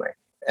this anyway.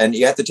 And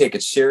you have to take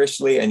it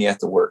seriously and you have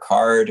to work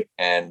hard.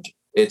 And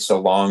it's a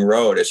long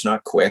road. It's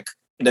not quick.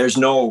 There's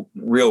no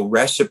real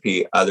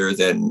recipe other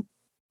than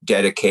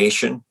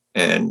dedication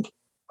and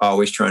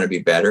always trying to be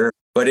better.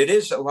 But it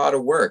is a lot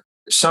of work.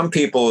 Some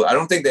people, I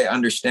don't think they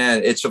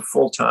understand it's a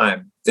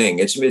full-time thing.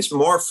 It's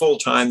more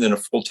full-time than a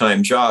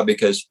full-time job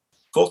because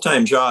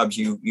full-time jobs,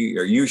 you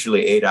are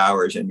usually 8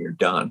 hours and you're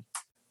done,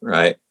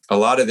 right? A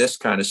lot of this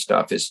kind of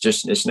stuff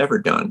it's never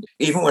done.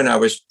 Even when I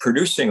was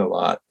producing a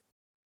lot,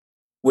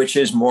 which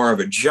is more of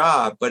a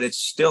job, but it's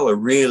still a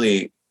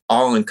really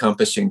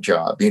all-encompassing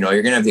job. You're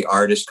going to have the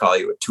artist call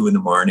you at 2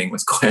 a.m.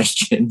 with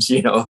questions,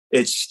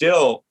 it's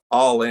still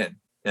all in.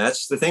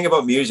 That's the thing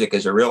about music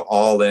is a real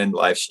all-in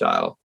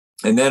lifestyle.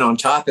 And then on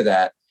top of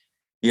that,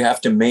 you have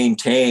to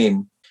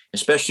maintain,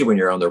 especially when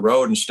you're on the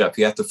road and stuff,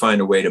 you have to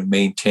find a way to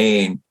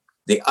maintain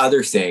the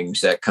other things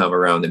that come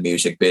around the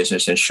music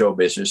business and show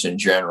business in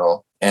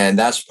general. And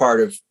that's part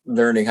of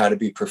learning how to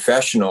be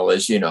professional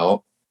is,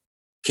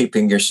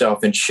 keeping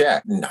yourself in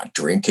check, not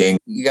drinking.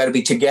 You got to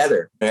be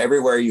together.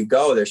 Everywhere you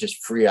go, there's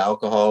just free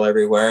alcohol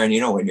everywhere. And,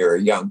 when you're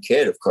a young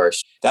kid, of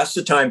course, that's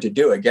the time to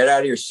do it. Get out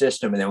of your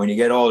system. And then when you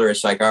get older,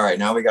 it's like, all right,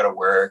 now we got to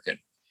work and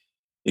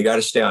you got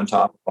to stay on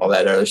top of all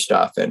that other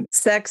stuff. And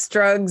sex,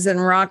 drugs,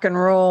 and rock and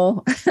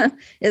roll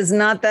is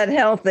not that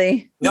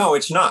healthy. No,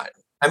 it's not.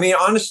 I mean,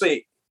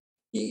 honestly,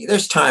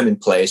 there's time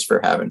and place for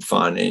having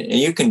fun. And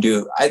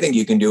I think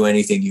you can do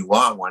anything you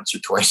want once or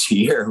twice a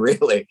year,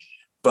 really.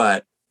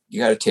 But you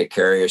got to take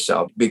care of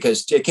yourself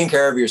because taking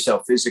care of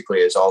yourself physically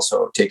is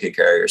also taking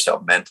care of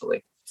yourself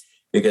mentally.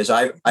 Because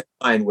I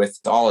find with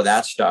all of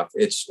that stuff,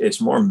 it's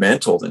more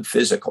mental than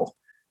physical.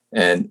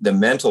 And the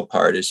mental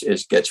part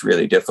gets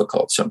really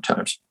difficult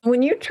sometimes.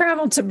 When you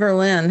traveled to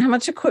Berlin, how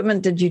much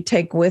equipment did you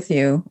take with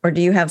you? Or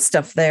do you have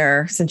stuff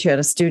there since you had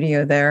a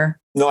studio there?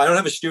 No, I don't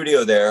have a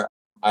studio there.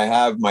 I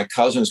have my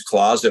cousin's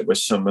closet with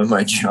some of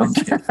my junk.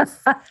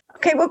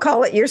 Okay, we'll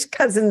call it your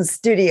cousin's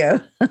studio.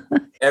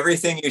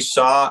 Everything you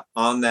saw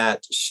on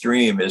that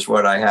stream is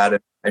what I had.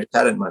 I just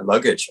had it in my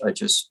luggage. I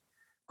just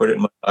put it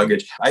in my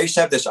luggage. I used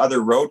to have this other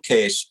road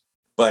case,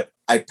 but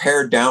I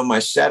pared down my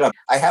setup.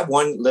 I have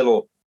one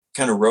little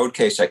kind of road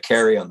case I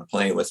carry on the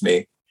plane with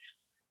me.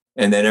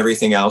 And then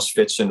everything else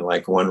fits in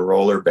like one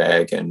roller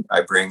bag. And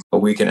I bring a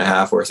week and a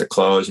half worth of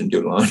clothes and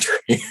do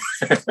laundry.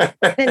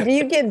 And do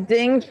you get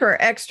dinged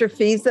for extra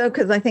fees though?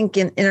 Because I think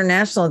in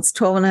international, it's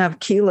 12.5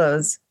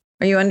 kilos.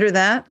 Are you under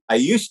that? I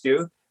used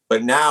to,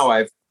 but now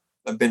I've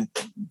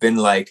been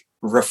like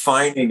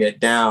refining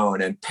it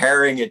down and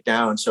paring it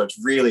down. So it's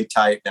really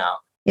tight now.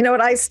 You know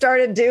what I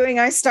started doing?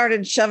 I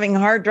started shoving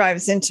hard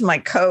drives into my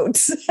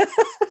coats.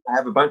 I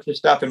have a bunch of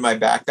stuff in my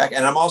backpack.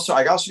 And I also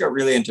got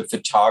really into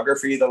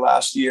photography the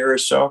last year or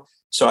so.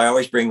 So I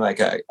always bring like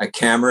a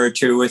camera or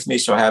two with me.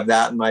 So I have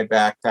that in my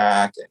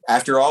backpack.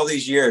 After all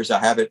these years, I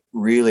have it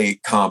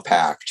really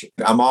compact.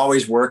 I'm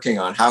always working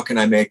on how can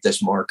I make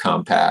this more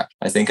compact?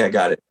 I think I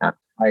got it.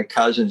 My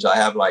cousins, I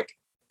have like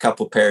a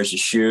couple pairs of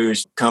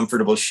shoes,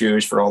 comfortable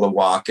shoes for all the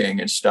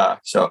walking and stuff.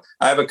 So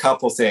I have a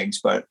couple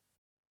things,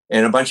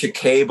 and a bunch of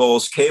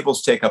cables.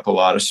 Cables take up a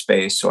lot of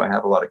space. So I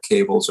have a lot of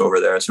cables over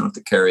there. So I don't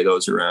have to carry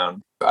those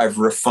around. I've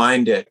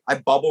refined it. I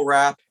bubble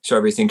wrap so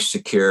everything's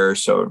secure.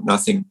 So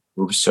nothing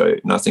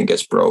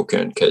gets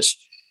broken, because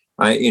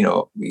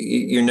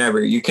you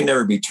can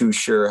never be too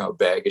sure how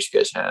baggage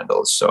gets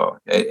handled. So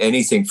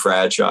anything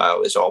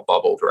fragile is all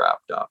bubbled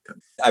wrapped up.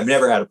 I've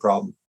never had a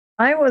problem.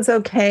 I was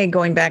okay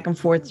going back and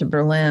forth to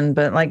Berlin,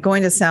 but like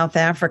going to South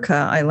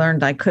Africa, I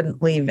learned I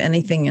couldn't leave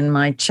anything in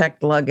my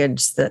checked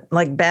luggage that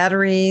like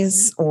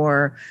batteries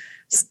or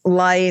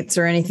lights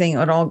or anything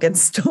would all get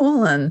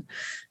stolen.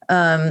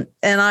 And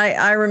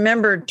I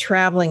remember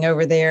traveling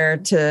over there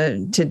to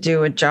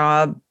do a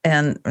job,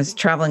 and I was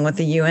traveling with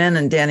the UN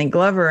and Danny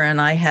Glover, and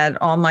I had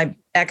all my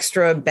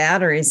extra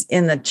batteries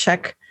in the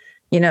check,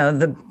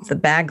 the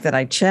bag that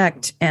I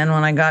checked. And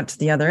when I got to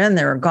the other end,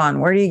 they were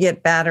gone. Where do you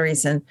get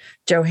batteries in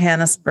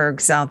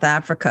Johannesburg, South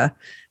Africa?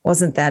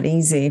 Wasn't that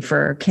easy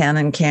for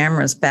Canon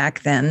cameras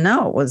back then.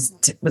 No,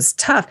 it was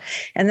tough.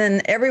 And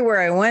then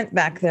everywhere I went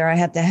back there, I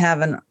had to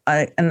have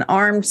an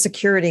armed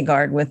security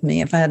guard with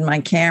me if I had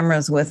my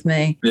cameras with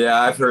me. Yeah,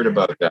 I've heard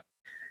about that.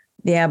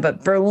 Yeah,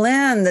 but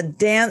Berlin, the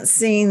dance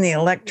scene, the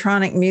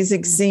electronic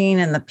music scene,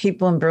 and the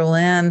people in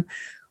Berlin,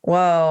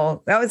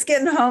 whoa, I was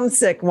getting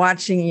homesick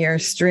watching your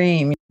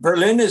stream.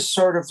 Berlin is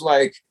sort of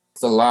like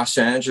the Los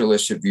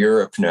Angeles of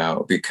Europe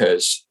now,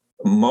 because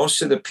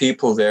most of the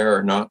people there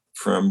are not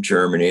from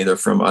Germany. They're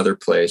from other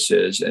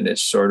places. And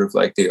it's sort of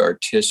like the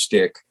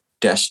artistic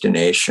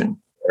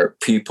destination where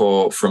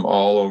people from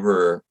all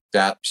over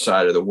that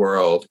side of the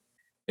world,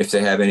 if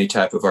they have any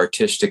type of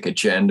artistic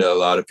agenda, a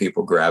lot of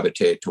people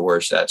gravitate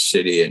towards that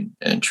city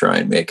and try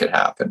and make it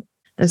happen.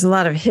 There's a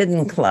lot of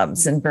hidden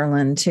clubs in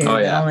Berlin, too,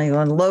 that only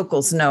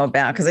locals know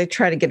about because they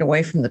try to get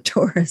away from the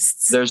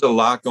tourists. There's a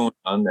lot going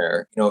on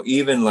there.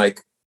 Even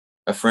like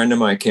a friend of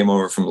mine came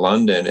over from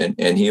London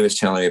and he was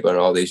telling me about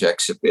all these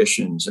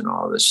exhibitions and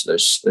all this.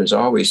 There's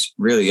always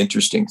really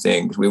interesting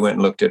things. We went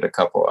and looked at a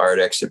couple art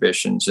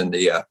exhibitions in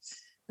the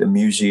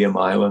Museum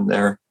Island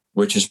there,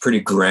 which is a pretty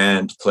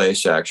grand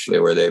place, actually,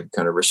 where they've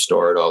kind of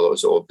restored all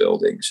those old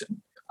buildings. And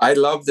I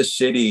love the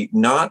city,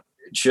 not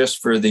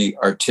just for the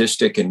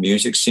artistic and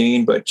music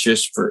scene, but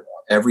just for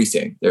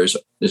everything. There's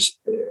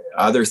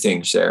other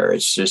things there.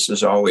 It's just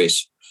there's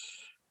always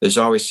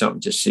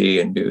something to see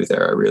and do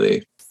there. I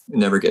really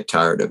never get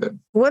tired of it.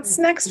 What's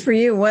next for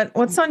you?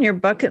 What's on your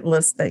bucket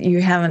list that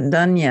you haven't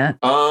done yet?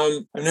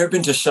 I've never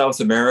been to South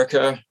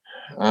America.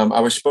 I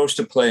was supposed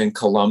to play in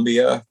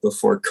Colombia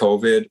before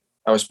COVID.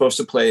 I was supposed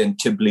to play in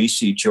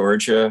Tbilisi,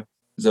 Georgia.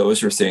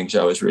 Those are things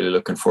I was really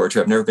looking forward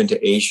to. I've never been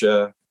to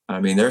Asia. I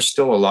mean, there's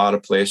still a lot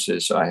of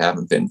places I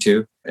haven't been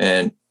to.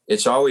 And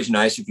it's always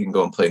nice if you can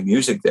go and play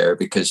music there,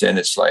 because then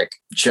it's like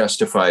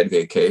justified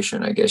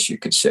vacation, I guess you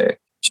could say.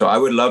 So I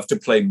would love to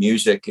play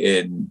music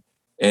in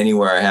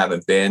anywhere I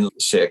haven't been,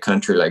 say a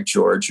country like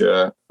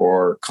Georgia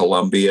or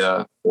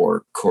Colombia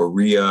or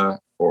Korea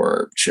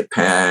or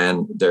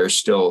Japan. There's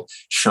still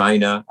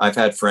China. I've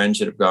had friends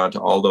that have gone to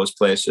all those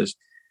places.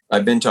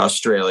 I've been to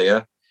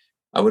Australia.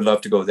 I would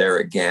love to go there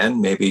again,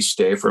 maybe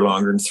stay for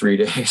longer than 3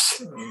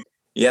 days.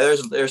 Yeah,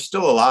 there's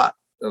still a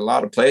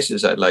lot of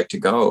places I'd like to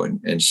go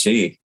and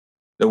see.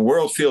 The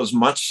world feels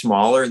much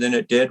smaller than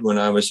it did when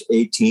I was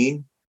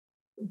 18,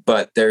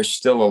 but there's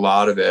still a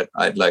lot of it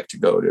I'd like to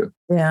go to.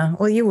 Yeah,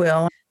 well, you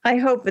will. I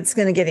hope it's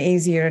going to get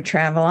easier to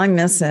travel. I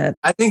miss it.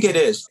 I think it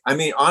is. I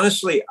mean,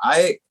 honestly,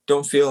 I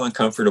don't feel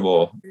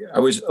uncomfortable. I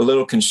was a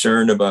little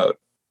concerned about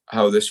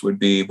how this would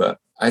be, but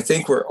I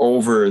think we're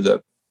over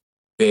the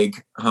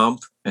big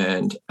hump,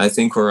 and I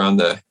think we're on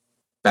the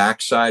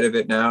backside of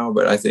it now,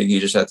 but I think you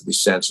just have to be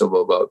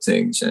sensible about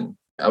things. And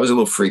I was a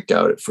little freaked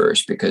out at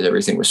first because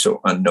everything was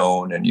so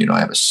unknown, and I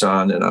have a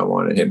son and I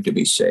wanted him to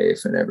be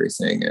safe and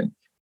everything.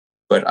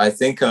 But I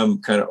think I'm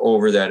kind of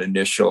over that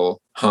initial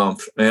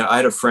hump. And I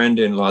had a friend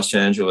in Los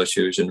Angeles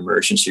who's an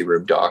emergency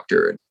room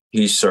doctor, and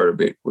he sort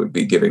of would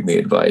be giving me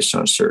advice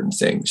on certain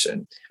things.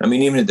 And I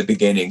mean, even at the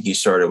beginning, he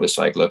sort of was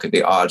like, look,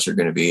 the odds are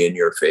going to be in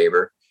your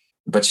favor,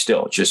 but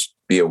still just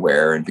be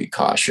aware and be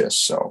cautious.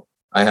 So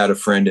I had a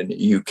friend in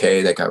the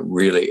UK that got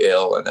really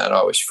ill, and that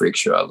always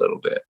freaks you out a little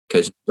bit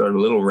because it's sort of a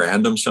little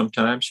random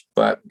sometimes.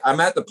 But I'm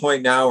at the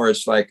point now where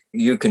it's like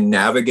you can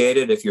navigate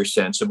it if you're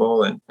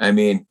sensible. And I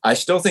mean, I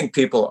still think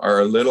people are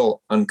a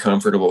little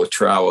uncomfortable with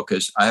travel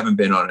because I haven't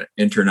been on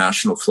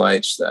international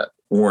flights that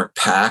weren't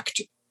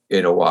packed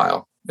in a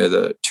while.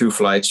 The 2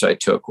 flights I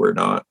took were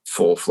not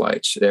full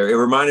flights. It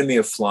reminded me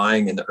of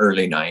flying in the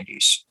early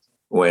 90s.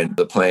 When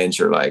the planes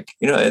are like,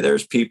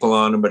 there's people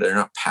on them, but they're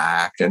not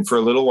packed. And for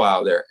a little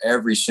while there,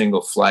 every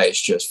single flight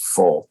is just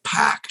full,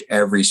 packed,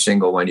 every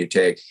single one you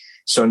take.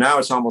 So now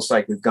it's almost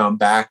like we've gone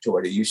back to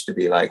what it used to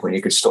be like when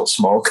you could still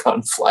smoke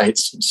on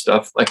flights and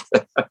stuff like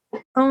that.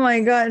 Oh my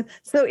God.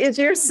 So is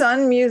your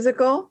son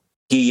musical?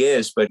 He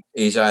is, but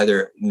he's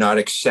either not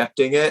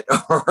accepting it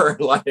or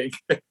like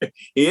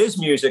he is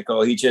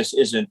musical. He just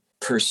isn't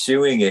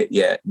pursuing it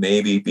yet,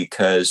 maybe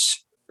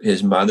because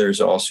his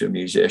mother's also a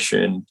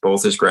musician.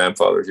 Both his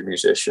grandfathers are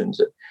musicians.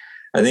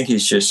 I think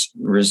he's just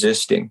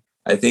resisting.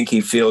 I think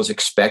he feels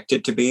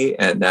expected to be,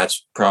 and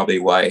that's probably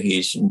why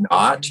he's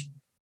not.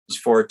 He's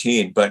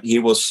 14, but he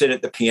will sit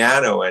at the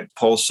piano and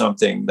pull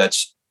something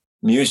that's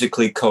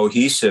musically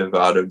cohesive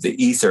out of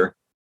the ether,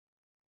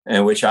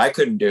 and which I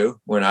couldn't do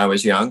when I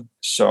was young.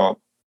 So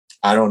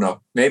I don't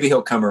know. Maybe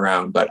he'll come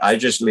around, but I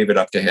just leave it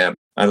up to him.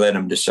 I let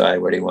him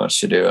decide what he wants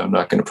to do. I'm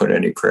not going to put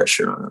any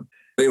pressure on him.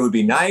 It would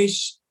be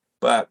nice,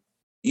 but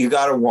you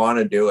got to want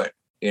to do it.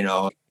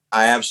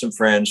 I have some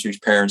friends whose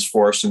parents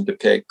forced them to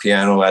take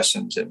piano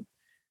lessons, and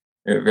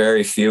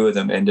very few of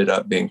them ended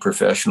up being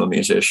professional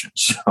musicians.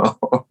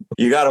 So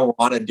you got to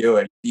want to do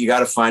it. You got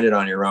to find it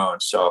on your own.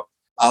 So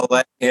I'll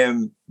let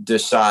him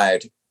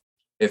decide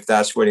if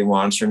that's what he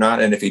wants or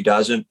not. And if he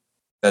doesn't,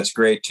 that's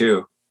great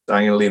too.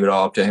 I'm going to leave it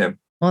all up to him.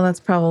 Well, that's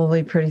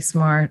probably pretty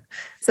smart.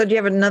 So do you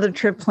have another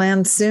trip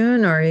planned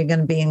soon, or are you going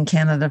to be in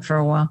Canada for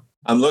a while?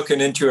 I'm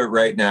looking into it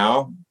right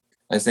now.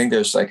 I think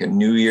there's like a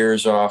New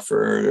Year's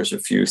offer. There's a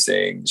few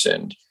things.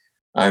 And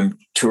I'm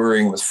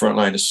touring with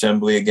Frontline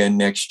Assembly again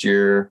next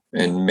year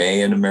in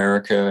May in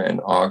America and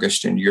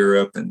August in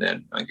Europe. And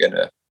then I'm going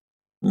to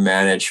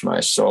manage my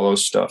solo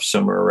stuff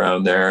somewhere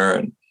around there.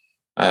 And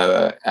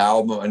I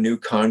have a new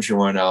Conjure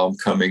One album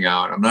coming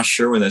out. I'm not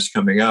sure when that's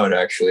coming out,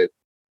 actually. The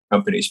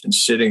company's been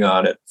sitting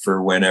on it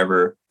for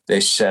whenever they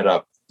set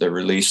up the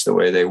release the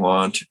way they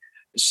want.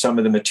 Some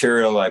of the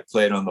material I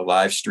played on the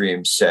live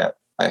stream set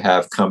I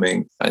have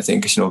coming, I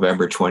think it's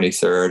November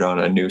 23rd on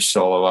a new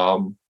solo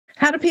album.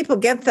 How do people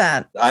get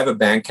that? I have a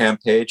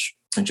Bandcamp page,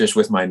 and just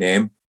with my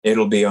name,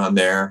 it'll be on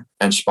there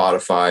and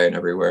Spotify and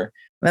everywhere.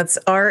 That's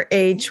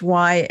RHYSFULBER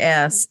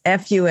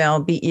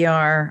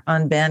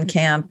on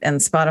Bandcamp and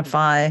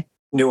Spotify.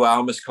 New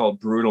album is called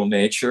Brutal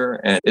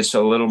Nature, and it's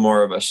a little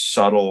more of a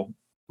subtle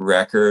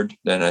record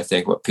than I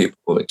think what people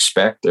will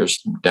expect. There's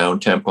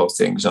down-tempo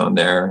things on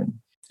there, and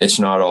it's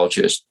not all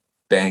just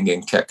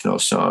banging techno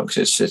songs.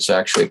 It's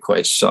actually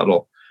quite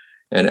subtle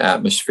and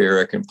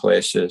atmospheric in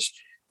places.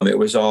 It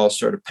was all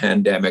sort of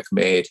pandemic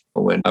made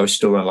when I was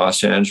still in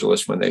Los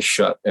Angeles when they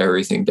shut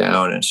everything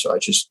down. And so I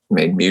just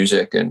made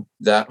music. And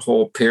that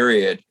whole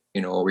period,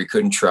 we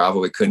couldn't travel,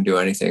 we couldn't do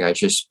anything. I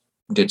just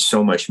did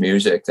so much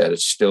music that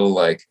it's still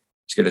like,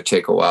 it's going to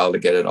take a while to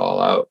get it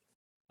all out.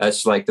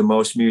 That's like the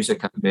most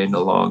music I've made in a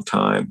long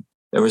time.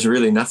 There was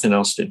really nothing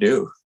else to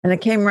do. And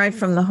it came right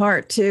from the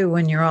heart too,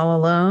 when you're all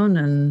alone.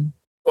 And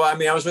well, I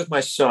mean, I was with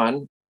my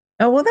son.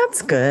 Oh, well,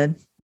 that's good.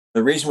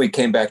 The reason we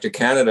came back to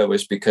Canada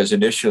was because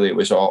initially it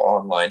was all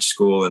online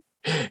school. And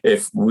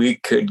if we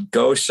could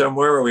go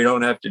somewhere where we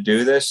don't have to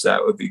do this,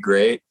 that would be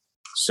great.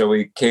 So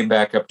we came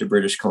back up to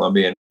British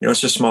Columbia. And,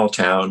 it's a small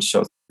town,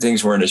 so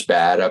things weren't as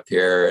bad up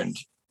here. And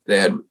they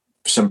had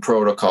some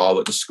protocol,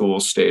 but the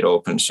schools stayed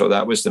open. So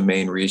that was the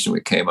main reason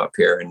we came up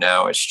here. And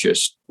now it's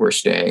just, we're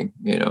staying,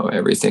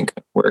 everything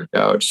worked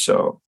out.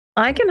 So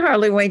I can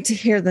hardly wait to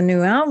hear the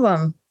new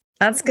album.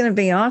 That's going to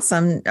be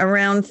awesome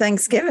around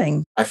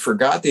Thanksgiving. I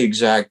forgot the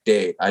exact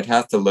date. I'd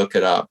have to look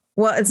it up.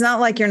 Well, it's not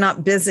like you're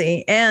not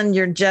busy and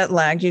you're jet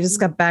lagged. You just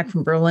got back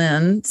from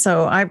Berlin.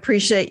 So I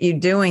appreciate you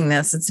doing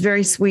this. It's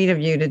very sweet of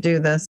you to do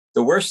this.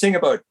 The worst thing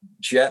about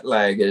jet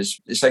lag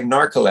is it's like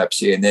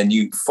narcolepsy. And then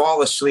you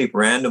fall asleep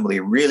randomly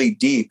really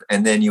deep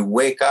and then you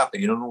wake up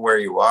and you don't know where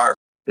you are.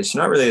 It's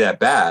not really that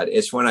bad.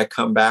 It's when I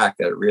come back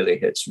that it really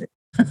hits me.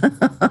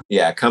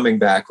 Yeah, coming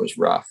back was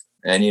rough.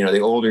 And, the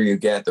older you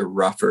get, the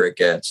rougher it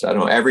gets. I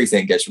don't know.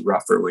 Everything gets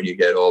rougher when you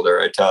get older,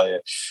 I tell you.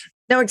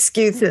 No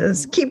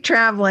excuses. Keep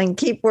traveling,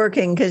 keep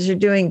working because you're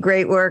doing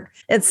great work.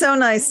 It's so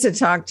nice to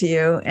talk to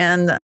you.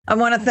 And I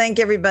want to thank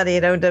everybody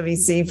at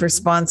OWC for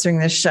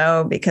sponsoring this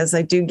show because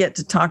I do get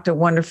to talk to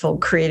wonderful,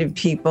 creative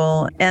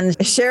people and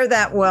share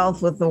that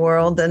wealth with the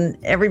world. And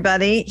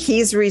everybody,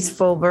 he's Reese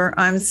Fulber.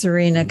 I'm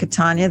Serena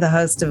Catania, the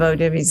host of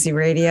OWC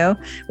Radio.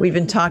 We've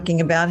been talking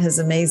about his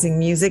amazing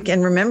music.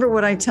 And remember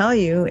what I tell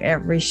you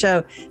every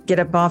show, get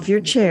up off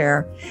your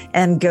chair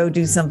and go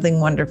do something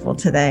wonderful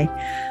today.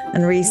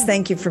 And Reese,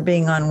 thank you for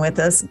being on with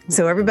us.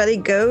 So everybody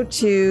go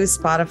to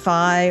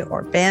Spotify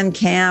or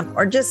Bandcamp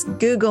or just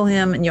Google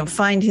him and you'll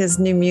find his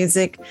new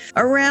music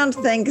around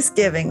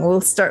Thanksgiving. We'll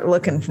start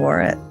looking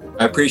for it.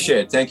 I appreciate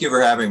it. Thank you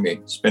for having me.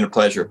 It's been a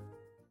pleasure.